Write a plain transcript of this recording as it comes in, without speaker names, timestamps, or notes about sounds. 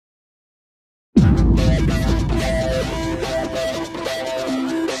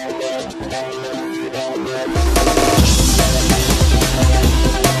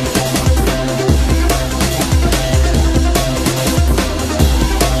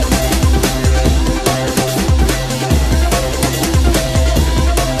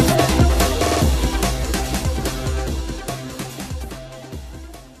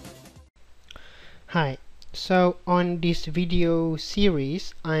So on this video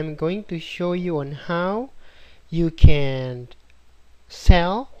series, I'm going to show you on how you can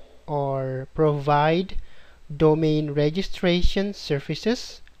sell or provide domain registration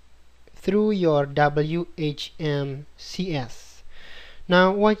services through your WHMCS.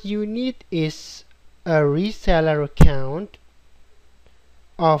 Now what you need is a reseller account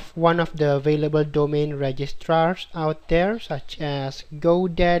of one of the available domain registrars out there, such as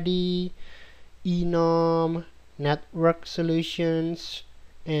GoDaddy, Enom, Network Solutions,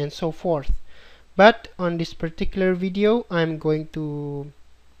 and so forth. But on this particular video, I'm going to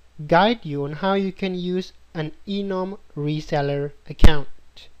guide you on how you can use an Enom reseller account.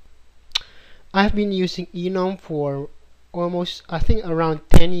 I've been using Enom for almost, I think, around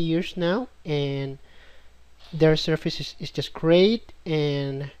 10 years now, and their service is just great,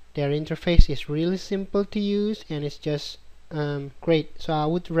 and their interface is really simple to use, and it's just great. So I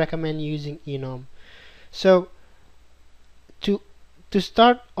would recommend using Enom. So to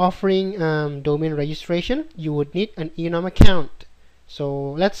start offering domain registration, you would need an Enom account.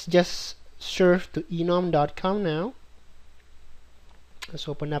 So let's just surf to enom.com now. Let's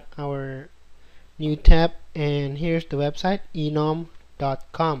open up our new tab, and here's the website,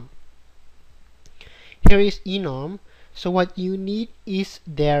 enom.com. Here is Enom. So what you need is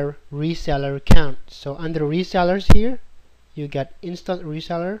their reseller account. So under resellers here, you got instant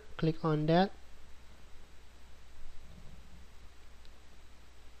reseller. Click on that.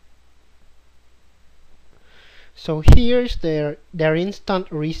 So here's their instant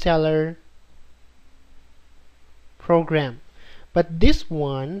reseller program. But this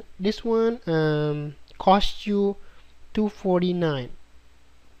one costs you $249.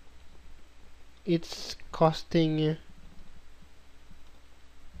 It's costing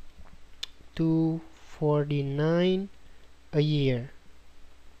 $249 a year.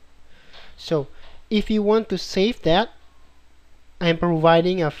 So if you want to save that, I'm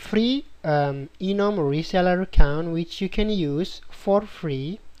providing a free Enom reseller account which you can use for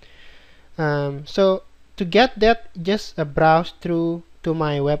free. So to get that, just browse through to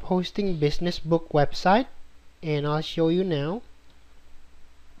my web hosting business book website, and I'll show you now.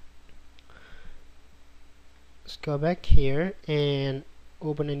 Let's go back here and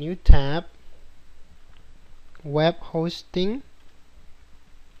open a new tab, web hosting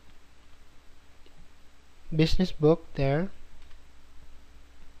business book there,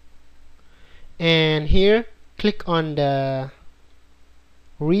 and here click on the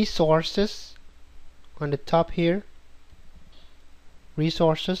resources on the top here,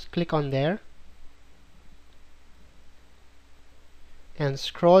 resources, click on there and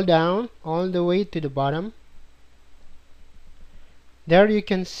scroll down all the way to the bottom. There you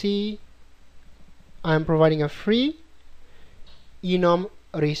can see I'm providing a free Enom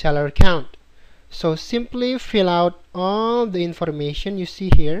reseller account. So simply fill out all the information you see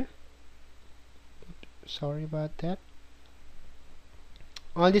here. Sorry about that.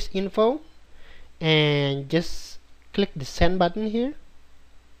 All this info, and just click the send button here.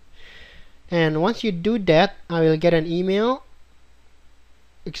 And once you do that, I will get an email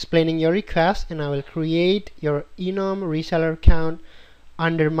explaining your request, and I will create your Enom reseller account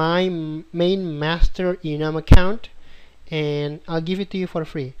under my main master Enom account, and I'll give it to you for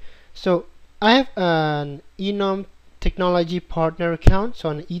free. So I have an Enom technology partner account, so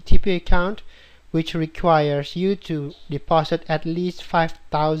an ETP account, which requires you to deposit at least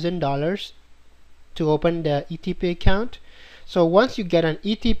 $5,000 to open the ETP account. So once you get an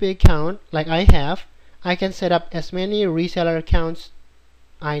ETP account like I have, I can set up as many reseller accounts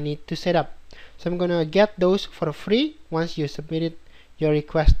I need to set up. So I'm gonna get those for free once you submitted your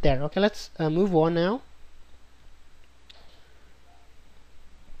request there. Okay, let's move on now.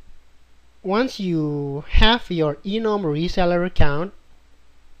 Once you have your Enom reseller account,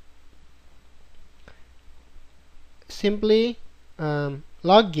 simply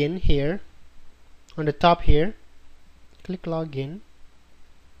log in here on the top here. Click login.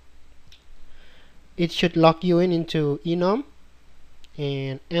 It should log you into Enom,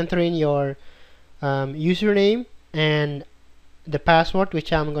 and enter in your username and the password,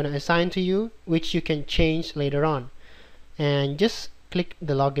 which I'm going to assign to you, which you can change later on, and just click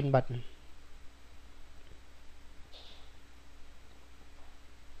the login button.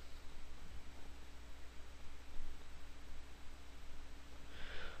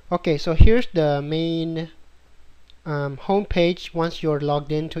 Okay, so here's the main home page once you're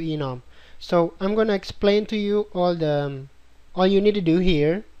logged into Enom. So I'm gonna explain to you all you need to do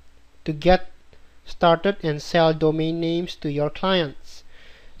here to get started and sell domain names to your clients.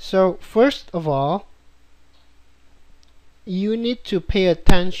 So first of all, you need to pay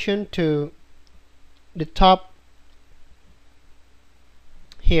attention to the top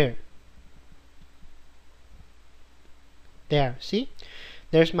here. There, see?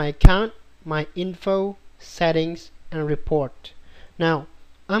 There's my account, my info, settings, and report. Now,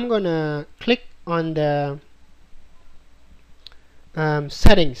 I'm gonna click on the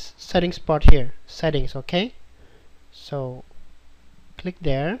settings part here. Settings, okay? So, click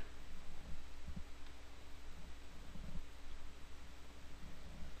there.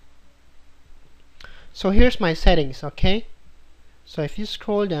 So here's my settings, okay? So if you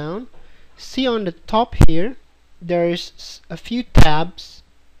scroll down, see on the top here, there's a few tabs,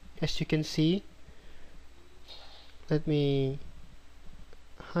 as you can see. Let me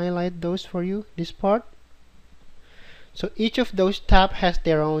highlight those for you, this part. So each of those tabs has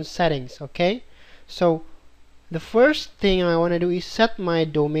their own settings, okay? So the first thing I want to do is set my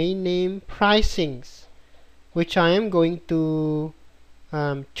domain name pricings, which I am going to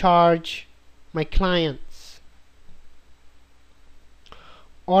charge my clients,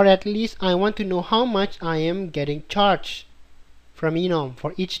 or at least I want to know how much I am getting charged from Enom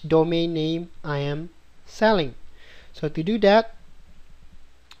for each domain name I am selling. So to do that,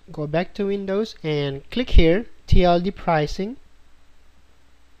 go back to Windows and click here, TLD pricing.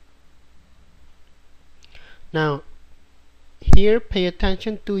 Now here, pay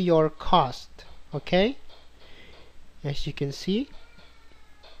attention to your cost, okay? As you can see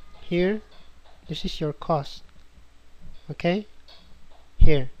here, this is your cost, okay?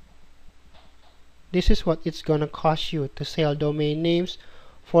 Here, this is what it's gonna cost you to sell domain names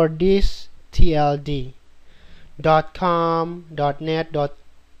for this TLD. .com, .net,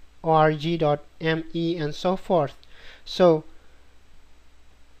 .org, .me, and so forth. So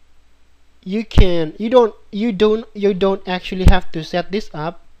you don't actually have to set this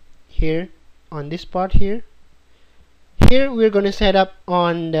up here on this part here. Here we're going to set up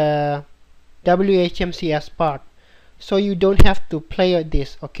on the WHMCS part, so you don't have to play with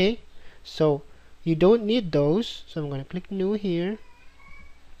this, okay? So you don't need those. So I'm going to click new here,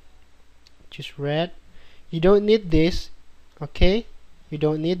 just red. You don't need this, okay? You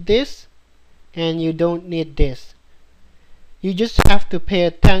don't need this, and you don't need this. You just have to pay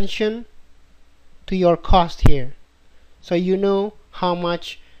attention to your cost here, so you know how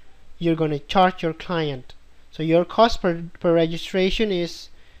much you're going to charge your client. So your cost per registration is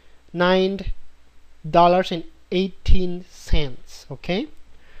 $9.18, okay?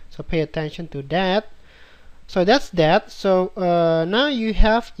 So pay attention to that. So that's that. So now you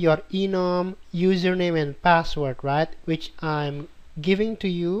have your Enom username and password, right, which I'm giving to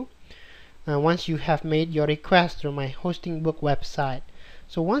you once you have made your request through my hosting book website.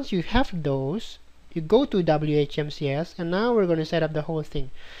 So once you have those, you go to WHMCS, and now we're going to set up the whole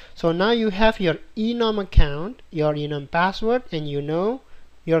thing. So now you have your Enom account, your Enom password, and you know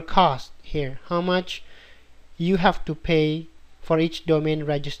your cost here, how much you have to pay for each domain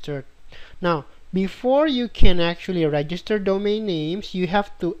registered. Now before you can actually register domain names, you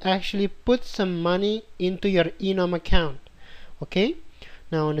have to actually put some money into your Enom account, okay?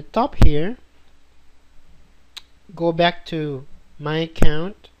 Now on the top here, go back to my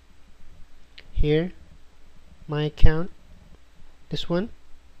account here, my account, this one,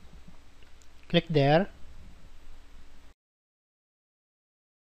 click there.